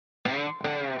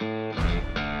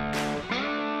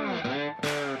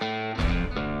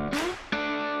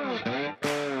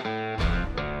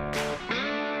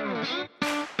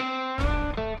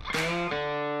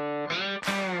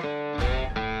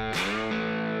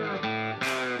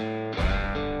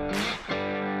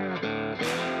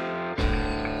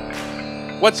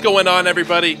What's going on,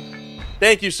 everybody?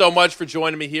 Thank you so much for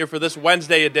joining me here for this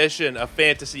Wednesday edition of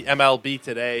Fantasy MLB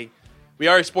Today. We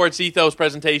are a Sports Ethos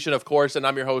presentation, of course, and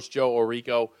I'm your host, Joe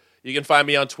Orico. You can find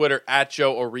me on Twitter at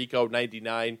Joe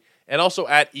Orico99 and also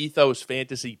at Ethos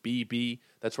Fantasy BB.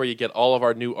 That's where you get all of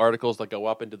our new articles that go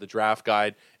up into the draft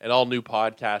guide and all new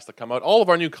podcasts that come out. All of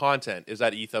our new content is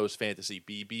at Ethos Fantasy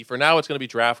BB. For now, it's going to be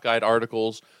draft guide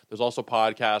articles. There's also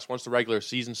podcasts. Once the regular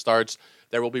season starts,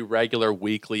 there will be regular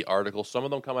weekly articles. Some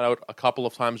of them coming out a couple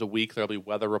of times a week. There'll be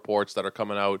weather reports that are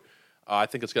coming out. I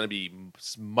think it's going to be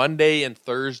Monday and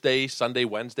Thursday, Sunday,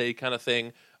 Wednesday kind of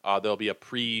thing. There'll be a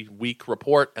pre-week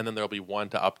report, and then there'll be one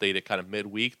to update it kind of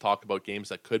midweek, talk about games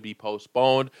that could be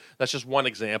postponed. That's just one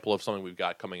example of something we've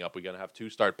got coming up. We're going to have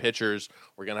 2-start pitchers.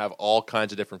 We're going to have all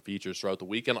kinds of different features throughout the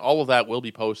week, and all of that will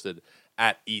be posted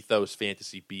at Ethos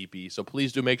Fantasy BB. So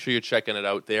please do make sure you're checking it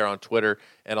out there on Twitter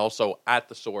and also at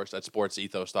the source at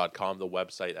sportsethos.com, the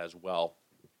website as well.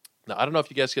 Now, I don't know if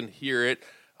you guys can hear it.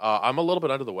 I'm a little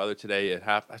bit under the weather today. It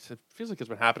feels like it's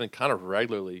been happening kind of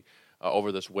regularly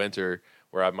over this winter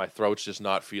where my throat's just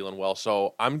not feeling well.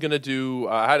 So I'm going to do,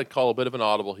 I had to call a bit of an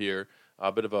audible here,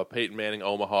 a bit of a Peyton Manning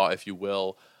Omaha, if you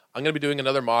will. I'm going to be doing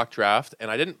another mock draft,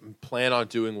 and I didn't plan on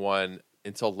doing one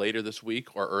until later this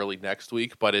week or early next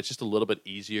week, but it's just a little bit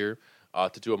easier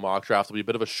to do a mock draft. It'll be a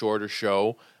bit of a shorter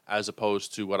show as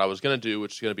opposed to what I was going to do,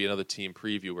 which is going to be another team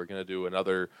preview. We're going to do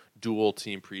another dual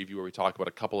team preview where we talk about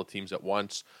a couple of teams at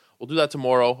once. We'll do that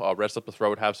tomorrow. I'll rest up the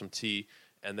throat, have some tea,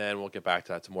 and then we'll get back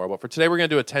to that tomorrow. But for today, we're going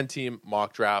to do a 10-team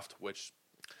mock draft, which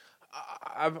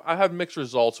I have mixed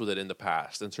results with it in the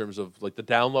past in terms of like the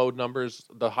download numbers.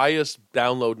 The highest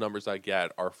download numbers I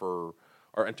get are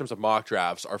in terms of mock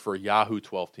drafts, are for Yahoo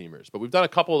 12-teamers. But we've done a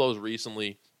couple of those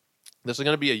recently. This is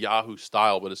going to be a Yahoo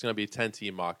style, but it's going to be a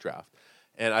 10-team mock draft.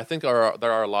 And I think there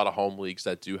are a lot of home leagues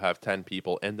that do have 10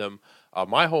 people in them.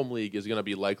 My home league is going to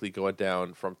be likely going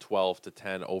down from 12 to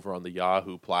 10 over on the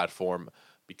Yahoo platform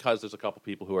because there's a couple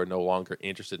people who are no longer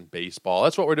interested in baseball.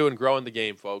 That's what we're doing, growing the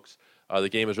game, folks. The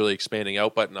game is really expanding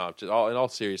out, but no, in all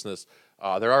seriousness,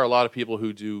 there are a lot of people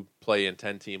who do play in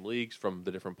 10-team leagues from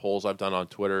the different polls I've done on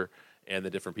Twitter and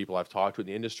the different people I've talked to in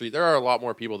the industry. There are a lot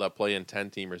more people that play in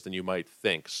 10-teamers than you might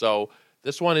think. So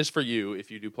this one is for you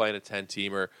if you do play in a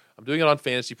 10-teamer. I'm doing it on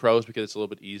Fantasy Pros because it's a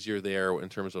little bit easier there in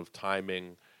terms of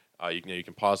timing. You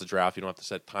can pause the draft. You don't have to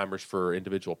set timers for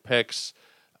individual picks,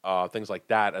 things like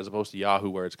that, as opposed to Yahoo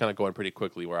where it's kind of going pretty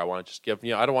quickly, where I want to just give,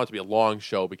 I don't want it to be a long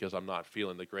show because I'm not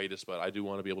feeling the greatest, but I do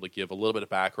want to be able to give a little bit of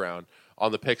background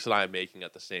on the picks that I'm making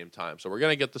at the same time. So we're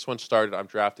going to get this one started. I'm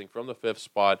drafting from the 5th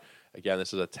spot. Again,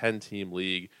 this is a 10-team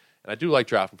league, and I do like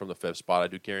drafting from the 5th spot. I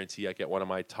do guarantee I get one of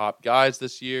my top guys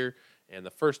this year. And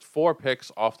the first 4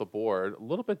 picks off the board, a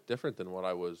little bit different than what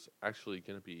I was actually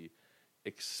going to be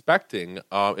expecting.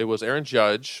 It was Aaron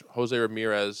Judge, Jose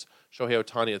Ramirez, Shohei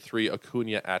Ohtani at 3,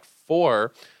 Acuna at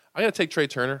 4. I'm going to take Trey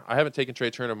Turner. I haven't taken Trey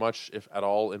Turner much, if at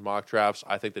all, in mock drafts.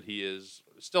 I think that he is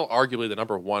still arguably the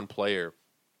number 1 player.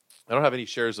 I don't have any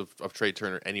shares of Trey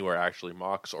Turner anywhere, actually,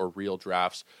 mocks or real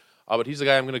drafts. But he's the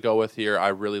guy I'm going to go with here. I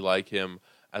really like him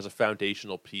as a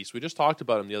foundational piece. We just talked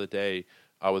about him the other day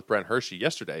with Brent Hershey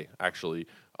yesterday, actually.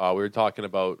 We were talking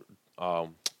about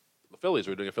the Phillies.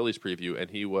 We were doing a Phillies preview,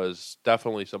 and he was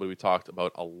definitely somebody we talked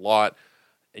about a lot.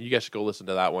 And you guys should go listen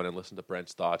to that one and listen to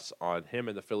Brent's thoughts on him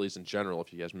and the Phillies in general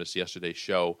if you guys missed yesterday's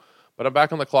show. But I'm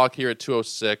back on the clock here at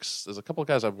 2:06. There's a couple of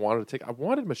guys I wanted to take. I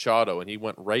wanted Machado, and he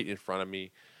went right in front of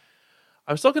me.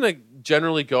 I'm still going to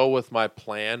generally go with my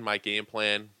game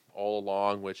plan all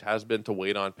along, which has been to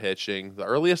wait on pitching. The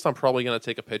earliest I'm probably going to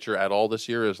take a pitcher at all this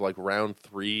year is like round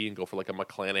 3 and go for like a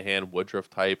McClanahan, Woodruff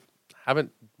type.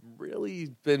 Haven't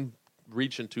really been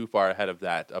reaching too far ahead of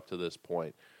that up to this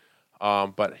point.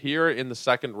 But here in the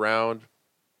second round,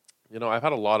 I've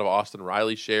had a lot of Austin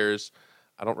Riley shares.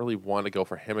 I don't really want to go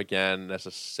for him again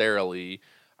necessarily.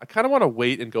 I kind of want to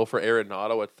wait and go for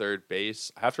Arenado at third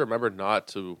base. I have to remember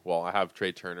I have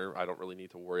Trey Turner. I don't really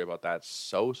need to worry about that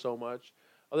so much.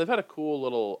 They've had a cool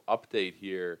little update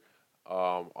here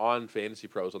on Fantasy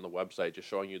Pros on the website, just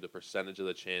showing you the percentage of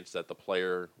the chance that the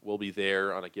player will be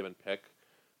there on a given pick.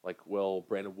 Like, will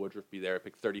Brandon Woodruff be there at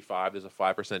pick 35? There's a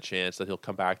 5% chance that he'll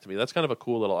come back to me. That's kind of a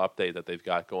cool little update that they've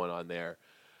got going on there.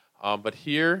 But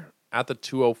here at the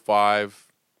 205,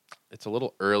 it's a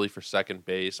little early for second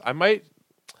base. I might,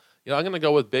 I'm going to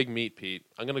go with Big Meat Pete.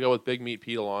 I'm going to go with Big Meat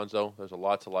Pete Alonso. There's a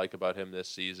lot to like about him this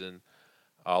season.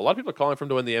 A lot of people are calling for him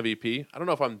to win the MVP. I don't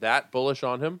know if I'm that bullish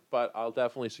on him, but I'll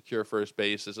definitely secure first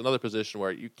base. It's another position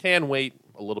where you can wait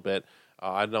a little bit.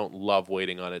 I don't love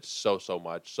waiting on it so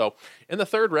much. So in the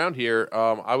third round here,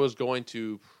 I was going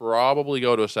to probably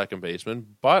go to a second baseman,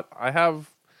 but I have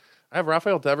I have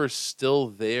Rafael Devers still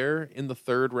there in the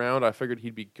third round. I figured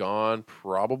he'd be gone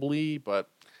probably, but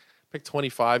pick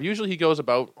 25. Usually he goes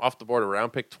about off the board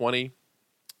around pick 20.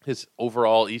 His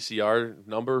overall ECR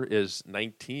number is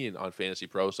 19 on Fantasy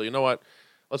Pro. So you know what?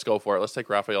 Let's go for it. Let's take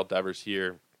Rafael Devers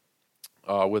here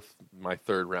with my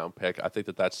third round pick. I think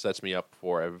that sets me up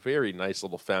for a very nice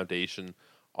little foundation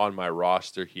on my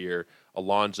roster here.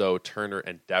 Alonso, Turner,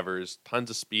 and Devers. Tons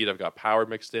of speed. I've got power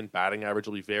mixed in. Batting average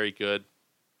will be very good.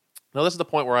 Now, this is the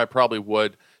point where I probably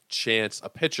would chance a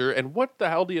pitcher. And what the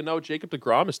hell do you know? Jacob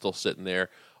deGrom is still sitting there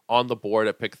on the board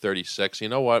at pick 36. You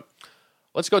know what?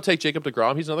 Let's go take Jacob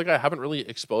deGrom. He's another guy I haven't really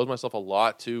exposed myself a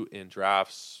lot to in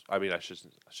drafts. I mean, I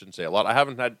shouldn't say a lot. I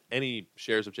haven't had any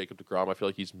shares of Jacob deGrom. I feel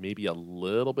like he's maybe a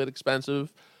little bit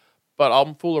expensive, but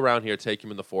I'll fool around here, take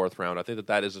him in the fourth round. I think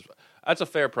that's a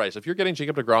fair price. If you're getting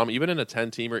Jacob deGrom, even in a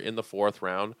 10-teamer in the fourth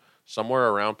round, somewhere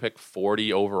around pick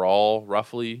 40 overall,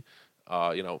 roughly,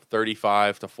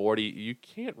 35 to 40, you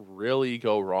can't really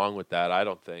go wrong with that, I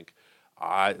don't think.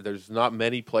 There's not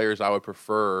many players I would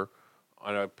prefer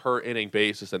on a per-inning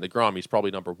basis than deGrom. He's probably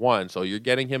number one. So you're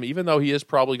getting him, even though he is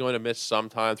probably going to miss some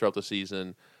time throughout the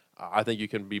season, I think you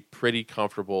can be pretty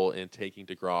comfortable in taking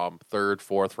deGrom third,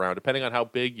 fourth round, depending on how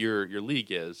big your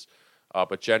league is.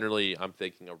 But generally, I'm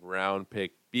thinking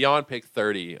beyond pick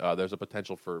 30, there's a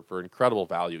potential for incredible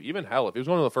value. Even hell, if he was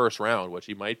going to the first round, which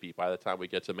he might be by the time we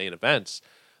get to main events,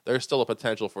 there's still a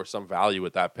potential for some value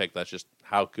with that pick. That's just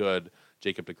how good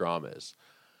Jacob deGrom is.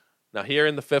 Now, here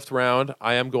in the fifth round,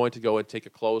 I am going to go and take a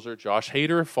closer. Josh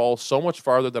Hader falls so much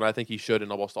farther than I think he should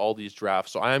in almost all these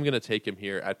drafts, so I am going to take him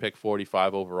here at pick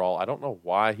 45 overall. I don't know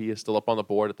why he is still up on the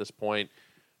board at this point.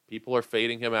 People are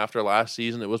fading him after last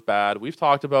season. It was bad. We've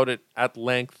talked about it at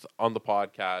length on the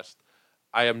podcast.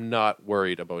 I am not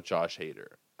worried about Josh Hader.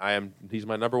 He's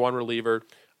my number one reliever.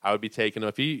 I would be taking him.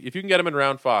 If you can get him in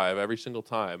round 5 every single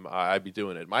time, I'd be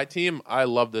doing it. My team, I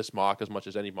love this mock as much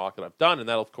as any mock that I've done, and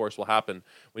that, of course, will happen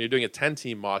when you're doing a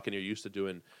 10-team mock and you're used to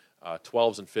doing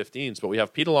 12s and 15s. But we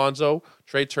have Pete Alonso,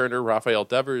 Trey Turner, Rafael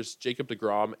Devers, Jacob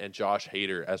deGrom, and Josh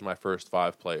Hader as my first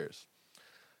 5 players.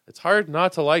 It's hard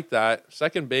not to like that.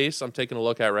 Second base, I'm taking a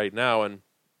look at right now, and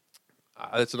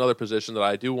it's another position that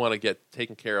I do want to get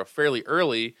taken care of fairly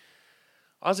early.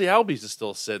 Ozzie Albies is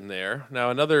still sitting there.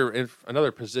 Now,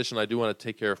 another position I do want to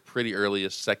take care of pretty early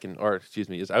is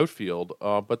outfield.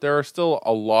 But there are still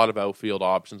a lot of outfield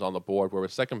options on the board. Where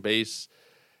with second base,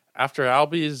 after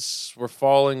Albies, we're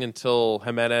falling until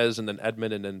Jimenez and then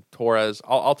Edman and then Torres.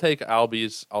 I'll take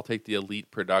Albies. I'll take the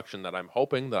elite production that I'm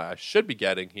hoping that I should be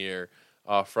getting here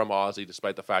from Ozzie,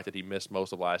 despite the fact that he missed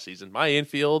most of last season. My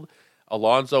infield,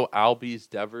 Alonso, Albies,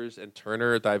 Devers, and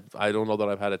Turner. I don't know that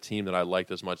I've had a team that I liked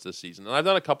as much this season. And I've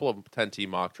done a couple of 10-team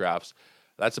mock drafts.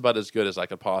 That's about as good as I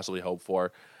could possibly hope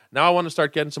for. Now I want to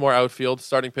start getting some more outfield.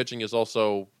 Starting pitching is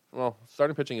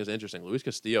interesting. Luis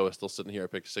Castillo is still sitting here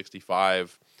at pick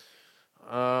 65.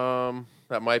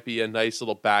 That might be a nice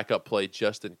little backup play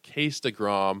just in case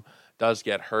deGrom does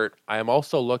get hurt. I am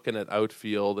also looking at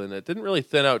outfield, and it didn't really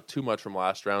thin out too much from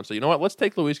last round. So you know what? Let's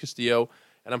take Luis Castillo.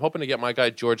 And I'm hoping to get my guy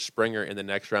George Springer in the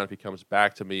next round if he comes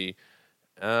back to me.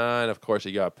 And, of course,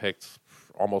 he got picked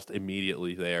almost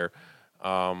immediately there.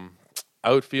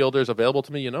 Outfielders available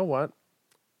to me. You know what?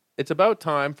 It's about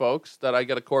time, folks, that I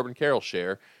get a Corbin Carroll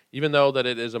share, even though that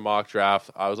it is a mock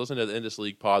draft. I was listening to the Indus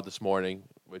League pod this morning,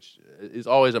 which is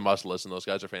always a must listen. Those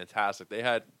guys are fantastic. They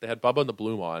had Bubba and the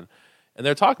Bloom on, and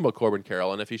they're talking about Corbin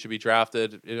Carroll and if he should be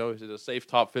drafted. He's a safe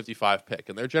top 55 pick.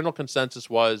 And their general consensus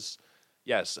was,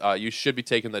 yes, you should be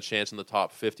taking that chance in the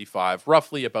top 55,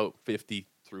 roughly about 50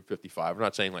 through 55. I'm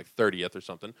not saying like 30th or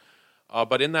something.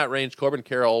 But in that range, Corbin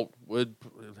Carroll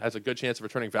has a good chance of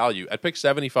returning value. At pick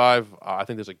 75, I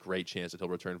think there's a great chance that he'll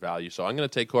return value. So I'm going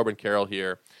to take Corbin Carroll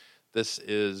here. This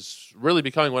is really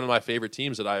becoming one of my favorite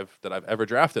teams that I've ever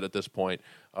drafted at this point.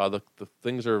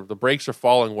 The breaks are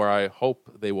falling where I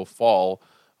hope they will fall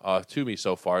to me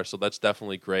so far. So that's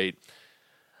definitely great.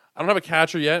 I don't have a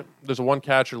catcher yet. There's a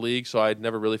one-catcher league, so I'd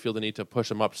never really feel the need to push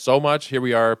them up so much. Here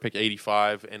we are, pick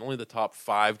 85, and only the top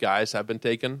 5 guys have been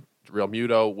taken. Real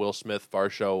Muto, Will Smith,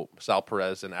 Varsho, Sal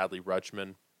Perez, and Adley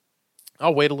Rutschman.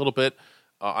 I'll wait a little bit.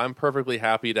 I'm perfectly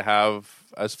happy to have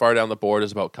as far down the board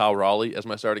as about Kyle Raleigh as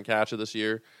my starting catcher this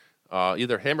year.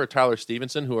 Either him or Tyler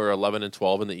Stevenson, who are 11 and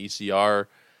 12 in the ECR.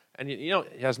 And,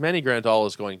 as Manny Grandal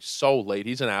is going so late.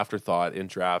 He's an afterthought in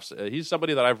drafts. He's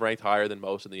somebody that I've ranked higher than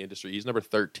most in the industry. He's number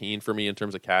 13 for me in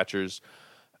terms of catchers.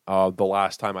 The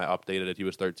last time I updated it, he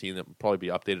was 13. It will probably be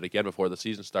updated again before the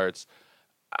season starts.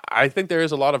 I think there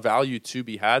is a lot of value to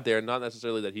be had there. Not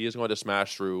necessarily that he is going to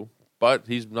smash through, but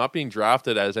he's not being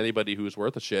drafted as anybody who's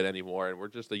worth a shit anymore. And we're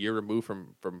just a year removed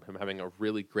from him having a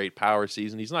really great power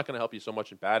season. He's not going to help you so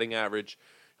much in batting average.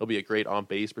 He'll be a great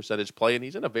on-base percentage play, and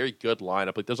he's in a very good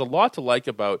lineup. Like, there's a lot to like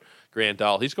about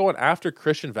Grandal. He's going after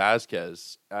Christian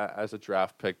Vazquez as a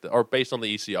draft pick, or based on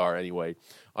the ECR anyway,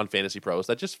 on Fantasy Pros.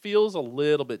 That just feels a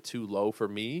little bit too low for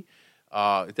me.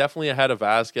 Definitely ahead of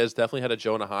Vazquez, definitely ahead of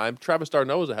Jonah Heim. Travis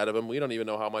d'Arnaud is ahead of him. We don't even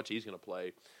know how much he's going to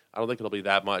play. I don't think it'll be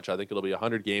that much. I think it'll be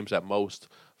 100 games at most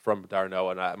from d'Arnaud,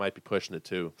 and I might be pushing it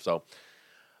too. So,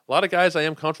 a lot of guys I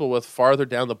am comfortable with farther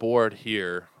down the board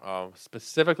here.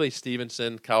 Specifically,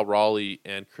 Stevenson, Cal Raleigh,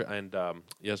 and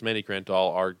Yasmani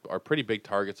Grandal are pretty big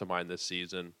targets of mine this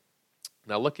season.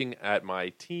 Now, looking at my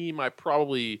team, I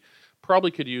probably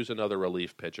could use another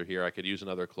relief pitcher here. I could use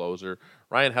another closer.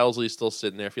 Ryan Helsley's still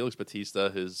sitting there. Felix Bautista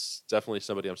is definitely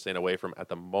somebody I'm staying away from at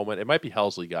the moment. It might be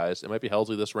Helsley, guys. It might be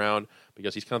Helsley this round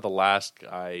because he's kind of the last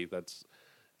guy that's...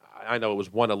 I know it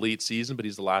was one elite season, but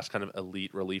he's the last kind of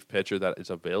elite relief pitcher that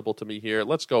is available to me here.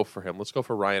 Let's go for him. Let's go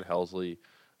for Ryan Helsley.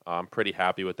 I'm pretty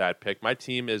happy with that pick. My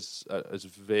team is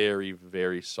very,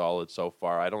 very solid so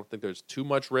far. I don't think there's too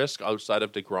much risk outside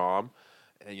of DeGrom.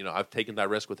 And, I've taken that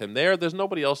risk with him there. There's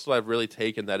nobody else that I've really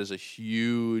taken that is a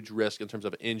huge risk in terms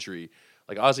of injury.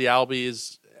 Like Ozzie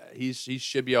Albies, he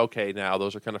should be okay now.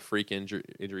 Those are kind of freak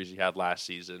injuries he had last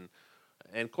season.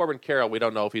 And Corbin Carroll, we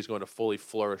don't know if he's going to fully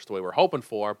flourish the way we're hoping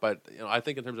for, but I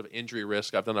think in terms of injury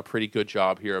risk, I've done a pretty good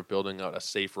job here of building out a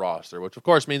safe roster, which of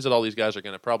course means that all these guys are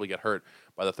going to probably get hurt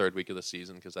by the third week of the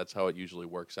season because that's how it usually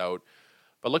works out.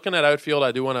 But looking at outfield,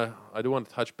 I do want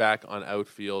to touch back on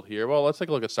outfield here. Well, let's take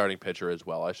a look at starting pitcher as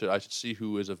well. I should see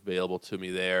who is available to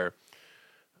me there.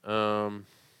 I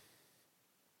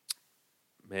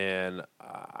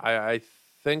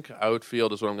think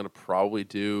outfield is what I'm going to probably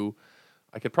do.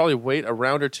 I could probably wait a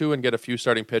round or two and get a few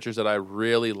starting pitchers that I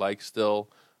really like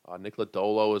still. Nick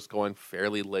Lodolo is going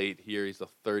fairly late here. He's the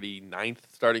 39th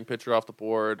starting pitcher off the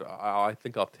board. I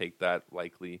think I'll take that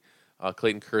likely.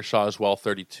 Clayton Kershaw as well,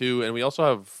 32. And we also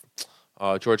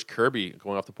have George Kirby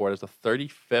going off the board as the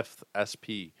 35th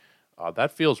SP.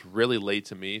 That feels really late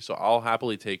to me, so I'll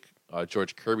happily take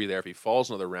George Kirby there if he falls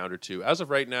another round or two. As of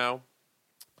right now,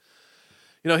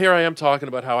 here I am talking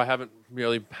about how I haven't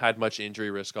really had much injury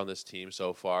risk on this team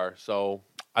so far. So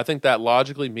I think that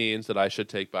logically means that I should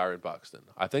take Byron Buxton.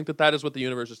 I think that is what the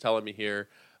universe is telling me here.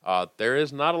 There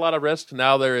is not a lot of risk.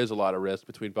 Now there is a lot of risk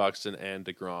between Buxton and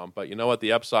DeGrom. But you know what?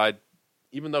 The upside,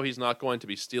 even though he's not going to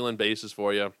be stealing bases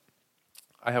for you,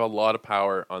 I have a lot of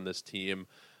power on this team.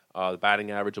 The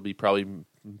batting average will be probably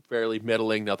fairly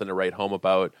middling, nothing to write home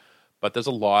about. But there's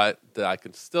a lot that I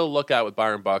can still look at with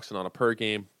Byron Buxton on a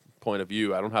per-game point of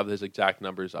view. I don't have his exact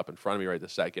numbers up in front of me right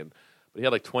this second, but he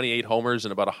had like 28 homers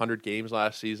in about 100 games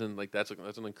last season. Like that's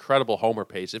an incredible homer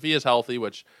pace if he is healthy,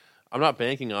 which I'm not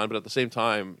banking on. But at the same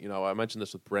time, I mentioned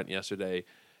this with Brent yesterday,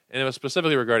 and it was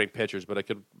specifically regarding pitchers, but I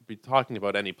could be talking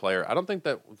about any player. I don't think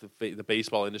that the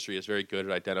baseball industry is very good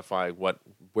at identifying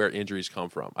where injuries come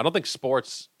from. I don't think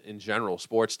sports in general,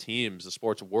 sports teams, the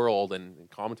sports world, and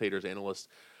commentators, analysts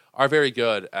are very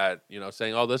good at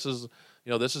saying, oh, this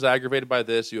is aggravated by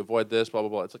this, you avoid this, blah, blah,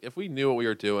 blah. It's like if we knew what we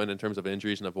were doing in terms of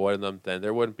injuries and avoiding them, then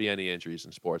there wouldn't be any injuries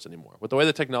in sports anymore. With the way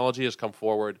the technology has come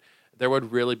forward, there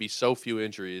would really be so few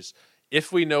injuries.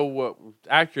 If we know what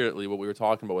we were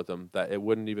talking about with them, that it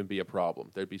wouldn't even be a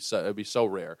problem. It'd be so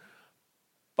rare.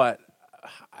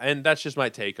 And that's just my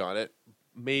take on it.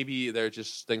 Maybe they're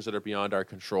just things that are beyond our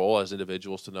control as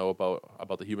individuals to know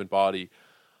about the human body.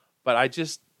 But I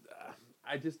just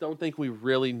don't think we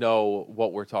really know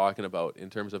what we're talking about in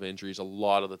terms of injuries a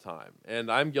lot of the time.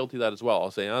 And I'm guilty of that as well.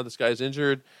 I'll say, this guy's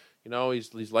injured.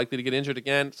 He's likely to get injured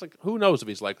again. It's like, who knows if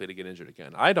he's likely to get injured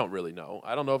again? I don't really know.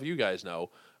 I don't know if you guys know,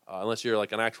 unless you're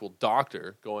like an actual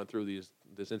doctor going through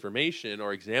this information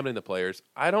or examining the players.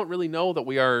 I don't really know that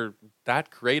we are that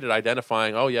great at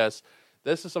identifying, oh, yes,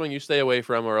 this is something you stay away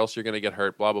from or else you're going to get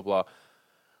hurt, blah, blah, blah.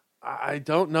 I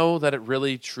don't know that it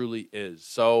really, truly is.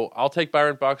 So I'll take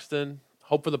Byron Buxton.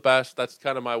 Hope for the best. That's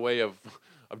kind of my way of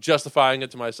justifying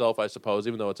it to myself, I suppose,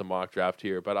 even though it's a mock draft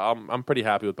here. But I'm pretty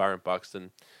happy with Byron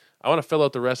Buxton. I want to fill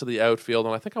out the rest of the outfield,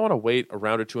 and I think I want to wait a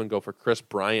round or two and go for Chris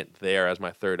Bryant there as my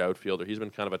third outfielder. He's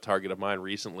been kind of a target of mine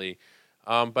recently.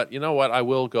 But you know what? I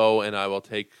will go and I will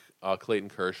take Clayton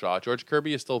Kershaw. George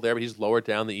Kirby is still there, but he's lower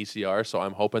down the ECR, so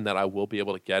I'm hoping that I will be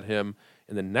able to get him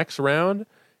in the next round.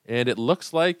 And it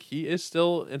looks like he is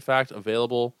still, in fact,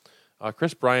 available.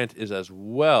 Chris Bryant is as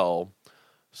well.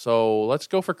 So let's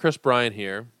go for Chris Bryant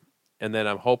here. And then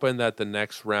I'm hoping that the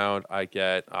next round I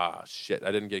get... I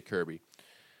didn't get Kirby.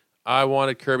 I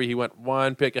wanted Kirby. He went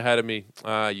one pick ahead of me.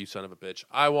 You son of a bitch.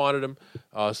 I wanted him.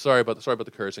 Sorry about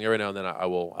the cursing. Every now and then I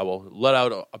will let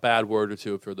out a bad word or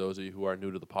two for those of you who are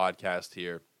new to the podcast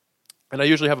here. And I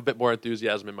usually have a bit more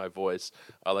enthusiasm in my voice.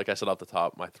 Like I said off the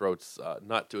top, my throat's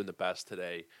not doing the best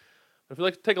today. If you'd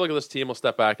like to take a look at this team, we'll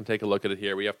step back and take a look at it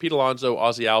here. We have Pete Alonso,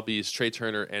 Ozzie Albies, Trey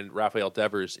Turner, and Rafael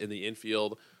Devers in the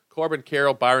infield. Corbin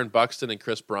Carroll, Byron Buxton, and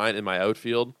Chris Bryant in my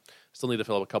outfield. Still need to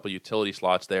fill up a couple utility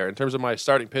slots there. In terms of my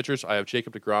starting pitchers, I have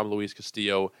Jacob deGrom, Luis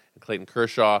Castillo, and Clayton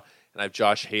Kershaw. And I have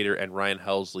Josh Hader and Ryan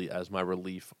Helsley as my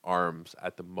relief arms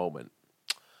at the moment.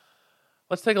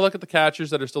 Let's take a look at the catchers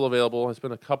that are still available. It's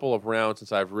been a couple of rounds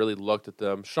since I've really looked at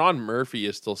them. Sean Murphy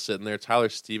is still sitting there. Tyler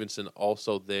Stevenson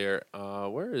also there.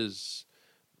 Where is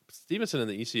Stevenson in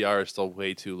the ECR is still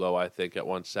way too low, I think, at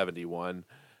 171.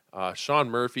 Sean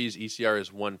Murphy's ECR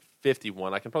is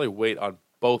 151. I can probably wait on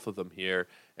both of them here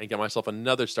and get myself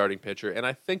another starting pitcher. And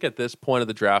I think at this point of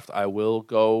the draft, I will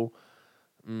go...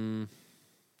 I'm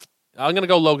going to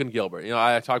go Logan Gilbert.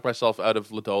 I talked myself out of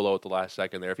Lodolo at the last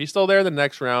second there. If he's still there in the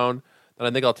next round, then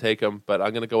I think I'll take him. But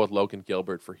I'm going to go with Logan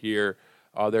Gilbert for here.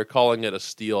 They're calling it a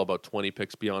steal, about 20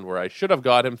 picks beyond where I should have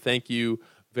got him. Thank you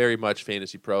very much,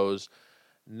 Fantasy Pros.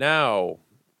 Now,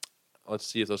 let's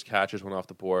see if those catchers went off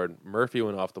the board. Murphy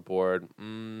went off the board.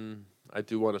 I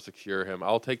do want to secure him.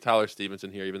 I'll take Tyler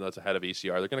Stevenson here, even though it's ahead of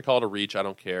ECR. They're going to call it a reach. I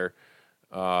don't care.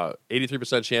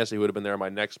 83% chance he would have been there on my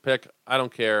next pick. I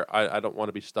don't care. I don't want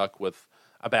to be stuck with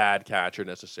a bad catcher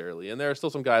necessarily. And there are still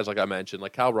some guys, like I mentioned,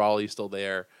 like Cal Raleigh's still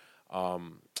there.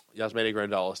 Yasmani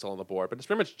Grandal is still on the board. But it's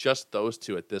pretty much just those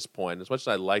two at this point. As much as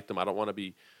I like them, I don't want to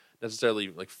be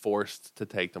necessarily forced to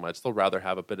take them. I'd still rather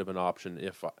have a bit of an option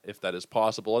if that is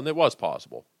possible. And it was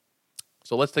possible.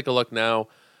 So let's take a look now.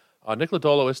 Nick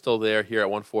Lodolo is still there here at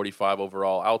 145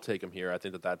 overall. I'll take him here. I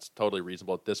think that's totally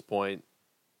reasonable at this point.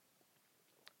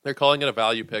 They're calling it a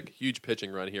value pick. Huge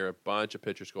pitching run here. A bunch of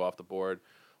pitchers go off the board,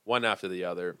 one after the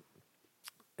other.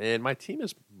 And my team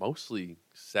is mostly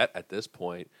set at this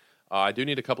point. I do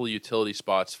need a couple of utility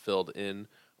spots filled in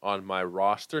on my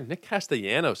roster. Nick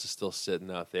Castellanos is still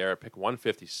sitting out there at pick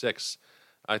 156.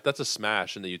 That's a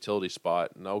smash in the utility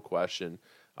spot, no question.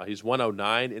 He's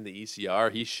 109 in the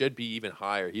ECR. He should be even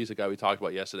higher. He's a guy we talked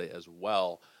about yesterday as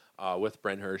well with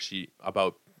Brent Hershey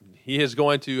about he is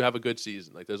going to have a good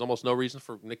season. There's almost no reason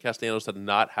for Nick Castellanos to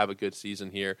not have a good season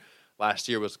here. Last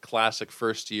year was classic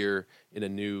first year in a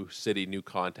new city, new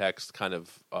context kind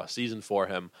of season for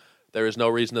him. There is no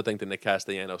reason to think that Nick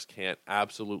Castellanos can't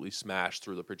absolutely smash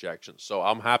through the projections. So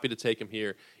I'm happy to take him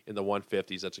here in the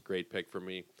 150s. That's a great pick for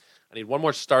me. I need one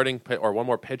more one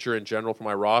more pitcher in general for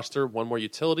my roster, one more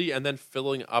utility, and then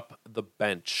filling up the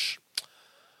bench.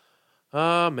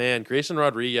 Oh, man, Grayson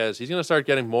Rodriguez, he's going to start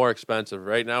getting more expensive.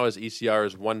 Right now his ECR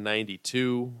is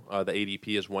 192. The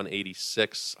ADP is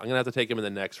 186. I'm going to have to take him in the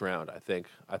next round, I think.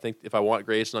 I think if I want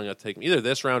Grayson, I'm going to take him either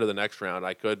this round or the next round.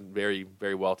 I could very,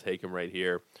 very well take him right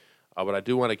here. But I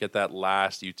do want to get that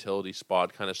last utility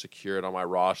spot kind of secured on my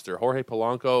roster. Jorge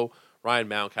Polanco, Ryan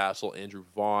Mountcastle, Andrew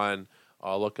Vaughn,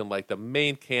 looking like the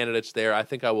main candidates there. I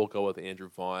think I will go with Andrew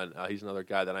Vaughn. He's another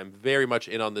guy that I'm very much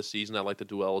in on this season. I like the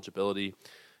dual eligibility.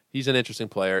 He's an interesting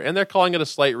player. And they're calling it a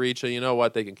slight reach. And you know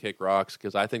what? They can kick rocks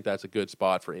because I think that's a good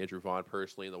spot for Andrew Vaughn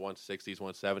personally in the 160s,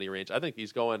 170 range. I think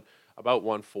he's going about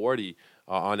 140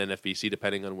 on NFBC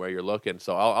depending on where you're looking.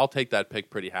 So I'll take that pick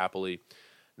pretty happily.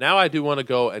 Now I do want to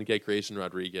go and get Grayson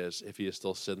Rodriguez if he is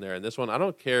still sitting there. And this one, I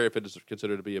don't care if it is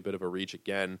considered to be a bit of a reach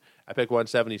again. I pick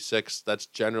 176. That's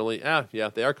generally,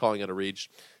 they are calling it a reach.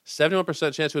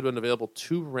 71% chance it would have been available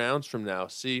 2 rounds from now.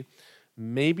 See,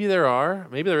 maybe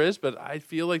there is, but I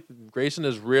feel like Grayson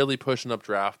is really pushing up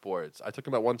draft boards. I took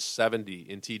him at 170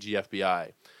 in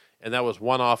TGFBI, and that was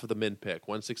one off of the min pick.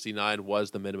 169 was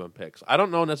the minimum picks. I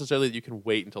don't know necessarily that you can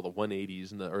wait until the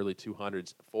 180s and the early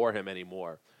 200s for him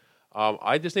anymore.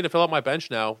 I just need to fill out my bench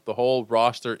now. The whole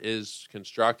roster is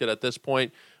constructed at this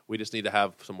point. We just need to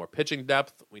have some more pitching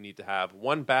depth. We need to have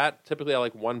one bat. Typically, I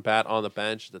like one bat on the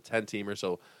bench, the 10-teamer.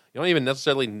 So you don't even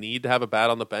necessarily need to have a bat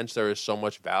on the bench. There is so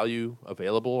much value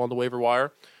available on the waiver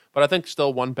wire. But I think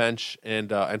still one bat and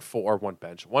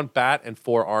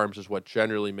 4 arms is what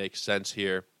generally makes sense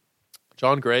here.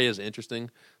 John Gray is interesting.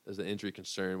 There's an injury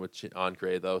concern with John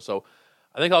Gray, though. So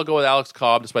I think I'll go with Alex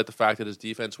Cobb, despite the fact that his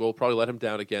defense will probably let him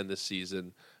down again this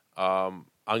season. I'm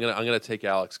gonna take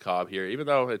Alex Cobb here, even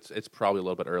though it's probably a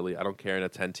little bit early. I don't care in a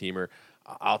 10-teamer.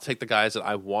 I'll take the guys that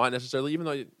I want necessarily, even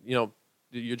though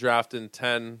you're drafting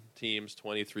 10 teams,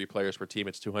 23 players per team.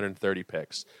 It's 230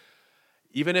 picks.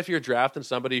 Even if you're drafting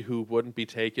somebody who wouldn't be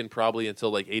taken probably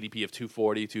until like ADP of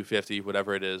 240, 250,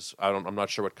 whatever it is. I'm not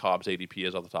sure what Cobb's ADP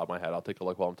is off the top of my head. I'll take a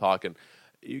look while I'm talking.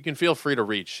 you can feel free to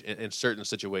reach in certain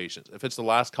situations. If it's the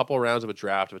last couple of rounds of a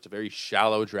draft, if it's a very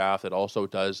shallow draft, it also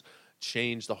does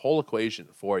change the whole equation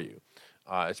for you.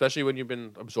 Especially when you've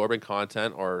been absorbing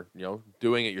content or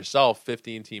doing it yourself,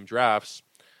 15-team drafts.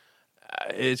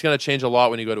 It's going to change a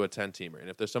lot when you go to a 10-teamer. And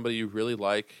if there's somebody you really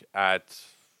like at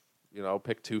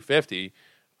pick 250,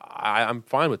 I'm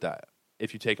fine with that.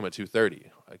 If you take him at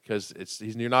 230, because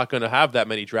you're not going to have that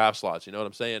many draft slots. You know what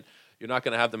I'm saying? You're not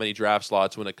going to have that many draft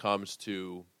slots when it comes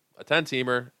to a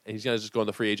 10-teamer, and he's going to just go in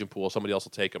the free agent pool. Somebody else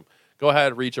will take him. Go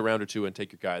ahead, reach a round or two, and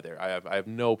take your guy there. I have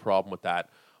no problem with that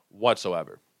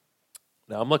whatsoever.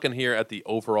 Now, I'm looking here at the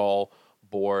overall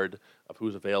board of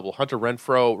who's available. Hunter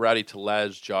Renfroe, Rowdy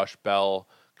Tellez, Josh Bell,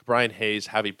 Brian Hayes,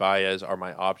 Javi Baez are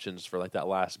my options for like that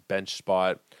last bench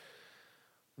spot.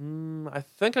 I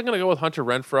think I'm going to go with Hunter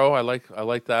Renfroe. I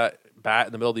like that bat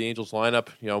in the middle of the Angels lineup.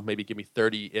 Maybe give me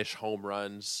 30-ish home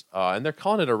runs. And they're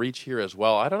calling it a reach here as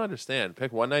well. I don't understand.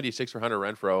 Pick 196 for Hunter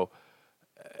Renfroe.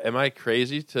 Am I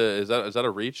crazy? Is that a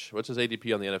reach? What's his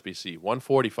ADP on the NFBC?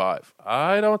 145.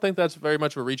 I don't think that's very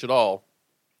much of a reach at all.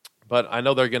 But I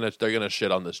know they're gonna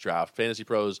shit on this draft. Fantasy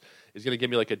Pros is gonna give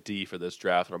me like a D for this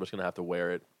draft, and I'm just gonna have to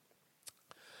wear it.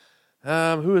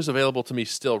 Who is available to me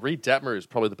still? Reed Detmer is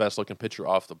probably the best looking pitcher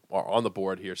on the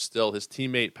board here still. His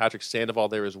teammate Patrick Sandoval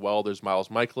there as well. There's Miles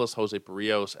Michaelis, Jose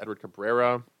Barrios, Edward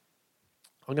Cabrera.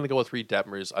 I'm going to go with Reed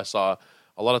Detmers. I saw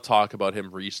a lot of talk about him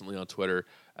recently on Twitter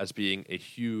as being a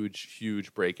huge,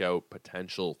 huge breakout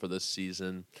potential for this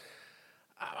season.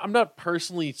 I'm not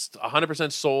personally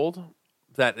 100% sold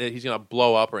that he's going to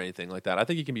blow up or anything like that. I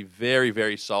think he can be very,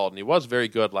 very solid, and he was very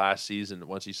good last season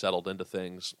once he settled into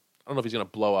things. I don't know if he's going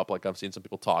to blow up like I've seen some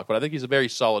people talk, but I think he's a very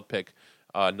solid pick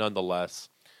nonetheless.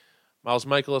 Miles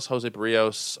Michaelis, Jose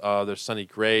Barrios, there's Sonny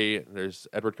Gray, there's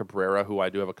Edward Cabrera, who I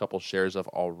do have a couple shares of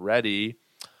already.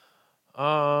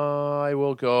 I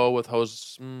will go with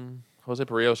Jose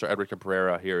Barrios or Edward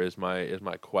Cabrera here is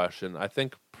my question. I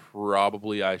think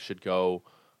probably I should go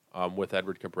with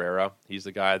Edward Cabrera. He's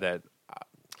the guy that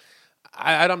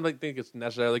I don't think it's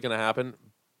necessarily going to happen,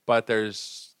 but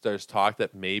there's talk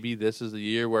that maybe this is the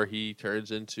year where he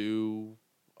turns into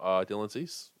Dylan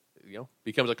Cease,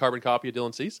 becomes a carbon copy of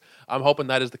Dylan Cease. I'm hoping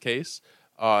that is the case,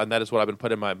 and that is what I've been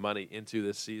putting my money into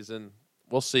this season.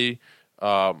 We'll see.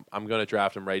 I'm going to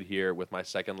draft him right here with my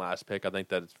second last pick. I think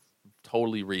that's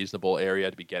totally reasonable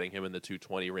area to be getting him in the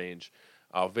 220 range.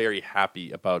 Very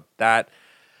happy about that.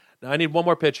 Now, I need one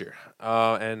more pitcher,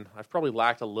 and I've probably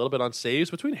lacked a little bit on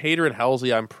saves. Between Hader and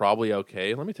Helsley, I'm probably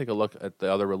okay. Let me take a look at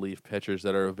the other relief pitchers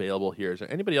that are available here. Is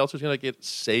there anybody else who's going to get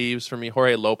saves for me?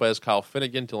 Jorge Lopez, Kyle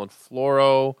Finnegan, Dylan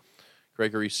Floro,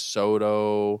 Gregory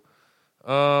Soto.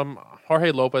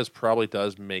 Jorge Lopez probably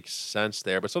does make sense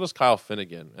there, but so does Kyle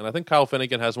Finnegan. And I think Kyle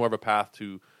Finnegan has more of a path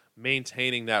to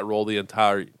maintaining that role the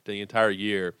entire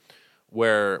year,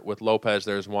 where with Lopez,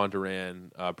 there's Juan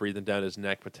Duran breathing down his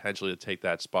neck potentially to take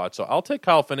that spot. So I'll take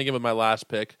Kyle Finnegan with my last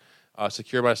pick,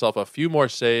 secure myself a few more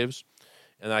saves,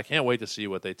 and I can't wait to see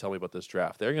what they tell me about this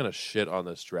draft. They're going to shit on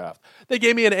this draft. They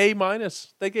gave me an A-.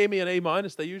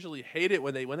 They usually hate it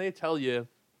when they tell you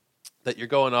that you're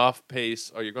going off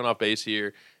pace or you're going off base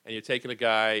here and you're taking a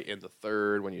guy in the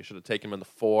third when you should have taken him in the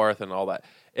fourth and all that.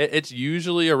 It's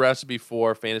usually a recipe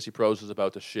for Fantasy Pros is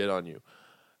about to shit on you.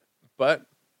 But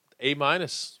A-,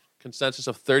 consensus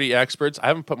of 30 experts. I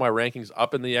haven't put my rankings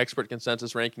up in the expert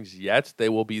consensus rankings yet. They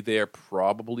will be there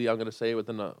probably, I'm going to say,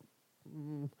 within a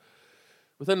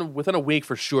week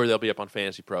for sure. They'll be up on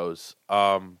Fantasy Pros.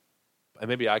 And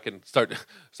maybe I can start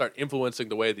influencing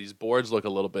the way these boards look a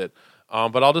little bit.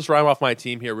 But I'll just rhyme off my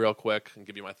team here real quick and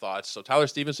give you my thoughts. So Tyler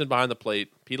Stevenson behind the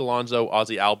plate, Pete Alonso,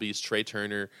 Ozzie Albies, Trey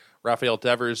Turner, Rafael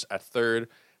Devers at third.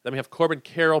 Then we have Corbin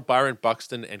Carroll, Byron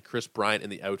Buxton, and Chris Bryant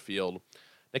in the outfield.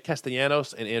 Nick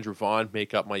Castellanos and Andrew Vaughn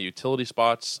make up my utility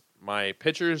spots. My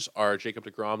pitchers are Jacob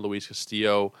deGrom, Luis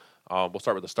Castillo. We'll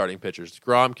start with the starting pitchers.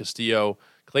 DeGrom, Castillo,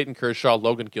 Clayton Kershaw,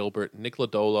 Logan Gilbert, Nick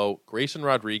Lodolo, Grayson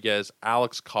Rodriguez,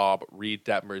 Alex Cobb, Reed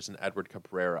Detmers, and Edward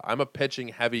Cabrera. I'm a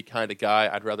pitching-heavy kind of guy.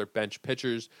 I'd rather bench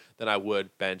pitchers than I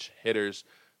would bench hitters,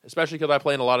 especially because I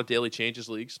play in a lot of daily changes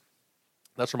leagues.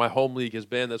 That's where my home league has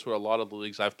been. That's where a lot of the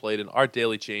leagues I've played in are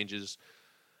daily changes.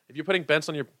 If you're putting bats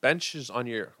on your benches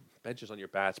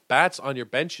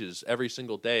every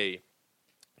single day,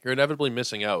 you're inevitably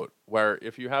missing out. Where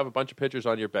if you have a bunch of pitchers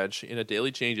on your bench in a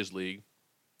daily changes league,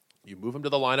 you move them to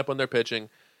the lineup when they're pitching,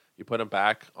 you put them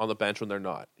back on the bench when they're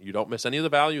not. You don't miss any of the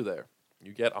value there.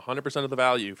 You get 100% of the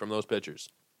value from those pitchers.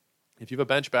 If you have a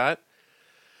bench bat,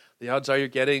 the odds are you're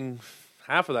getting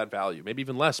half of that value, maybe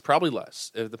even less, probably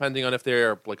less, depending on if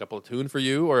they're like a platoon for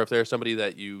you or if they're somebody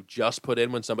that you just put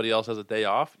in when somebody else has a day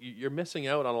off. You're missing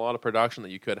out on a lot of production that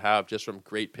you could have just from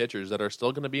great pitchers that are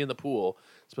still going to be in the pool,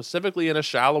 specifically in a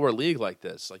shallower league like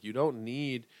this. Like, you don't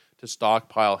need to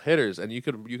stockpile hitters, and you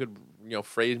could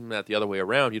frame that the other way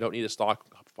around. You don't need to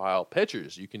stockpile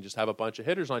pitchers. You can just have a bunch of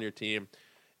hitters on your team.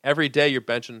 Every day you're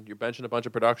benching a bunch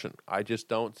of production. I just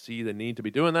don't see the need to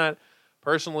be doing that.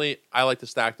 Personally, I like to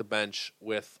stack the bench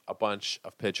with a bunch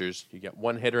of pitchers. You get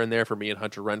one hitter in there for me and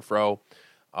Hunter Renfroe.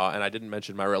 And I didn't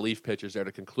mention my relief pitchers there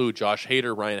to conclude. Josh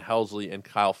Hader, Ryan Helsley, and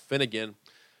Kyle Finnegan.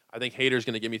 I think Hader's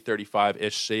going to give me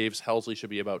 35-ish saves. Helsley should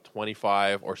be about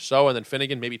 25 or so. And then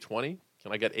Finnegan, maybe 20.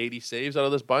 Can I get 80 saves out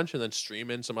of this bunch and then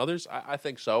stream in some others? I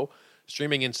think so.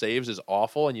 Streaming in saves is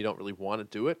awful, and you don't really want to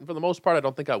do it. And for the most part, I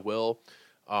don't think I will.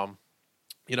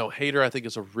 Hader, I think,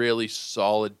 is a really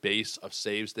solid base of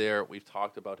saves there. We've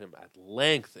talked about him at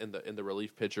length in the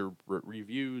relief pitcher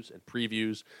reviews and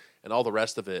previews and all the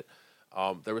rest of it.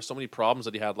 There were so many problems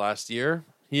that he had last year.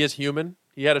 He is human.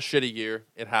 He had a shitty year.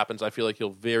 It happens. I feel like he'll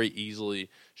very easily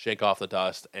shake off the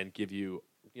dust and give you,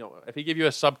 if he give you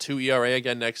a sub-2 ERA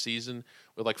again next season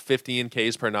with like 15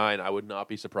 Ks per 9, I would not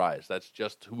be surprised. That's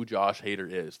just who Josh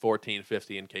Hader is. 14,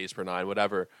 15 Ks per 9,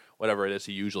 whatever it is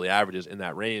he usually averages in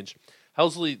that range.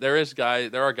 Helsley,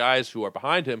 there are guys who are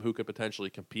behind him who could potentially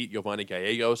compete. Giovanni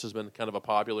Gallegos has been kind of a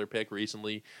popular pick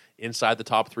recently inside the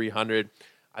top 300.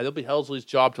 It'll be Helsley's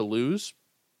job to lose,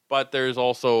 but there's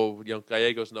also,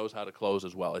 Gallegos knows how to close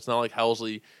as well. It's not like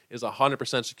Helsley is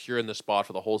 100% secure in this spot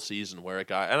for the whole season where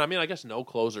I guess no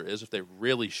closer is if they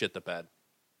really shit the bed.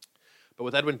 But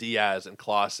with Edwin Diaz and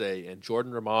Clase and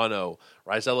Jordan Romano,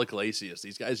 Raisel Iglesias,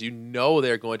 these guys,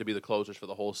 they're going to be the closers for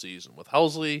the whole season. With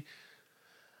Helsley,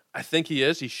 I think he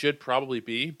is. He should probably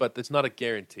be, but it's not a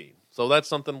guarantee. So that's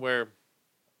something where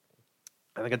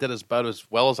I think I did about as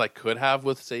well as I could have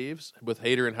with saves, with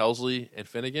Hader and Helsley and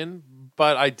Finnegan.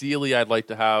 But ideally, I'd like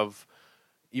to have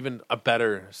even a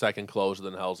better second closer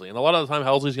than Helsley. And a lot of the time,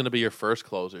 Helsley's going to be your first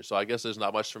closer. So I guess there's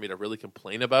not much for me to really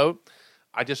complain about.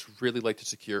 I just really like to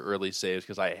secure early saves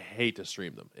because I hate to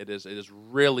stream them. It is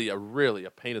really a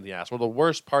pain in the ass. One of the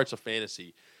worst parts of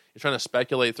fantasy. You're trying to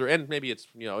speculate through, and maybe it's,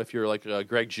 if you're like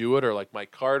Greg Jewett or like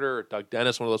Mike Carter or Doug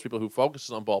Dennis, one of those people who focuses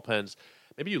on bullpens,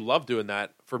 maybe you love doing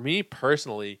that. For me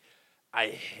personally, I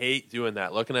hate doing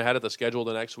that. Looking ahead at the schedule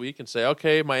the next week and say,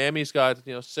 okay, Miami's got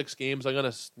 6 games. I'm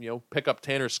gonna pick up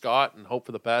Tanner Scott and hope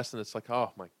for the best. And it's like,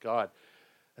 oh my god,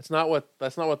 that's not what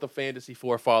the fantasy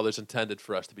forefathers intended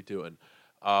for us to be doing.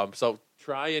 So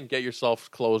try and get yourself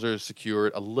closers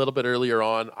secured a little bit earlier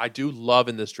on. I do love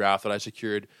in this draft that I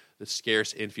secured the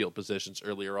scarce infield positions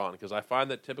earlier on because I find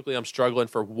that typically I'm struggling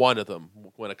for one of them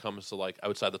when it comes to like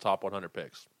outside the top 100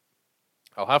 picks.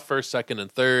 I'll have first, second,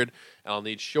 and third, and I'll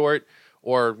need short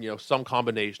or some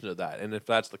combination of that. And if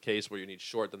that's the case where you need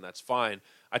short, then that's fine.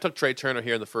 I took Trey Turner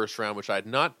here in the first round, which I had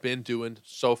not been doing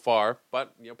so far,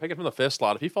 but picking from the 5th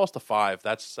slot, if he falls to 5,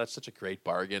 that's such a great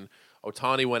bargain.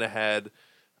 Ohtani went ahead.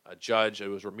 Judge, it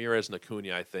was Ramirez and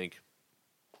Acuna, I think.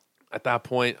 At that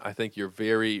point, I think you're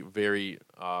very, very,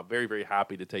 very, very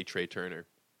happy to take Trey Turner.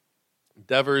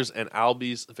 Devers and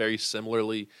Albies, very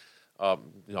similarly, a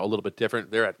little bit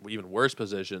different. They're at even worse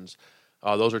positions.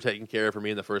 Those are taken care of for me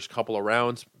in the first couple of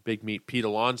rounds. Big meat Pete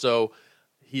Alonso.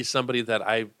 He's somebody that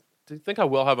I think I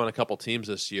will have on a couple teams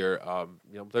this year.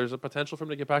 There's a potential for him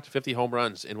to get back to 50 home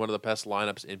runs in one of the best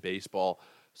lineups in baseball.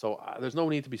 So there's no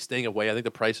need to be staying away. I think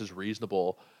the price is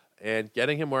reasonable. And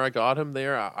getting him where I got him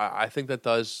there, I think that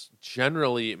does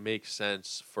generally make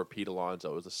sense for Pete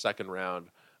Alonso. It was the second round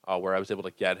where I was able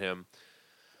to get him.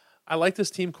 I like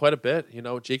this team quite a bit.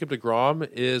 Jacob deGrom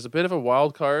is a bit of a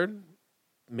wild card.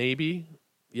 Maybe.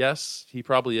 Yes, he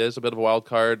probably is a bit of a wild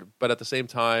card. But at the same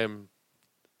time,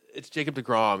 it's Jacob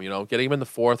deGrom. Getting him in the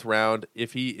 4th round,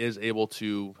 if he is able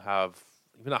to have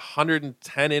even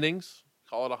 110 innings,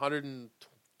 call it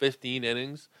 115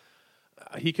 innings,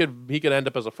 he could end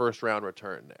up as a first-round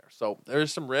return there. So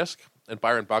there's some risk, and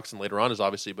Byron Buxton later on is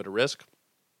obviously a bit of risk.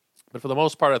 But for the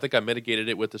most part, I think I mitigated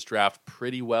it with this draft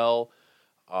pretty well.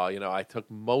 I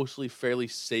took mostly fairly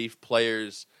safe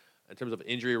players in terms of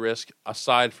injury risk,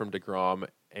 aside from deGrom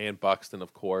and Buxton,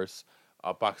 of course.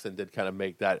 Buxton did kind of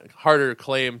make that harder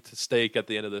claim to stake at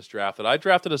the end of this draft that I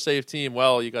drafted a safe team.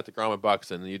 Well, you got deGrom and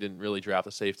Buxton, and you didn't really draft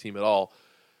a safe team at all.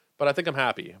 But I think I'm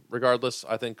happy. Regardless,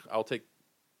 I think I will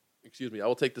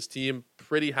take this team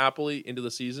pretty happily into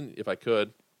the season if I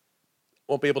could.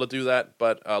 Won't be able to do that,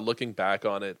 but looking back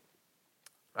on it,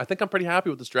 I think I'm pretty happy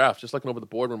with this draft. Just looking over the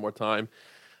board one more time.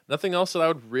 Nothing else that I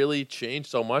would really change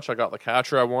so much. I got the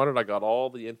catcher I wanted. I got all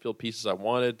the infield pieces I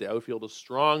wanted. The outfield is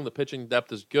strong. The pitching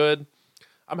depth is good.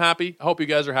 I'm happy. I hope you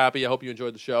guys are happy. I hope you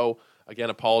enjoyed the show. Again,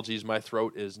 apologies. My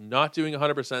throat is not doing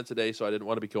 100% today, so I didn't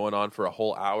want to be going on for a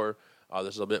whole hour.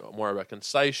 This is a bit more of a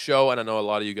concise show, and I know a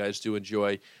lot of you guys do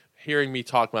enjoy hearing me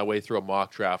talk my way through a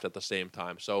mock draft at the same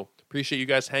time. So appreciate you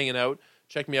guys hanging out.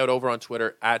 Check me out over on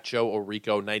Twitter at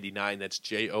JoeOrrico99. That's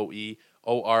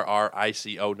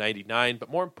JoeOrrico99. But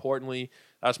more importantly,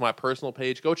 that's my personal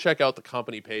page. Go check out the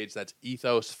company page. That's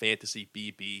Ethos Fantasy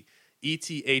BB.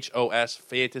 ETHOS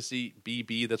Fantasy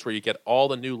BB. That's where you get all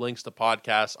the new links to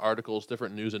podcasts, articles,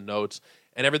 different news and notes,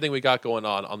 and everything we got going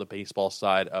on the baseball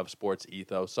side of Sports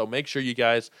Ethos. So make sure you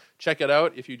guys check it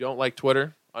out. If you don't like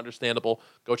Twitter, understandable,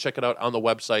 go check it out on the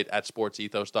website at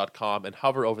sportsethos.com and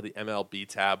hover over the MLB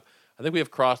tab. I think we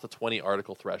have crossed the 20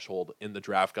 article threshold in the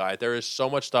draft guide. There is so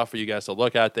much stuff for you guys to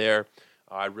look at there.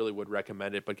 I really would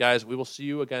recommend it. But guys, we will see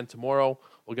you again tomorrow.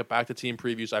 We'll get back to team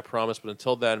previews, I promise. But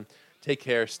until then, take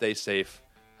care, stay safe,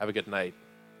 have a good night,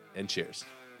 and cheers.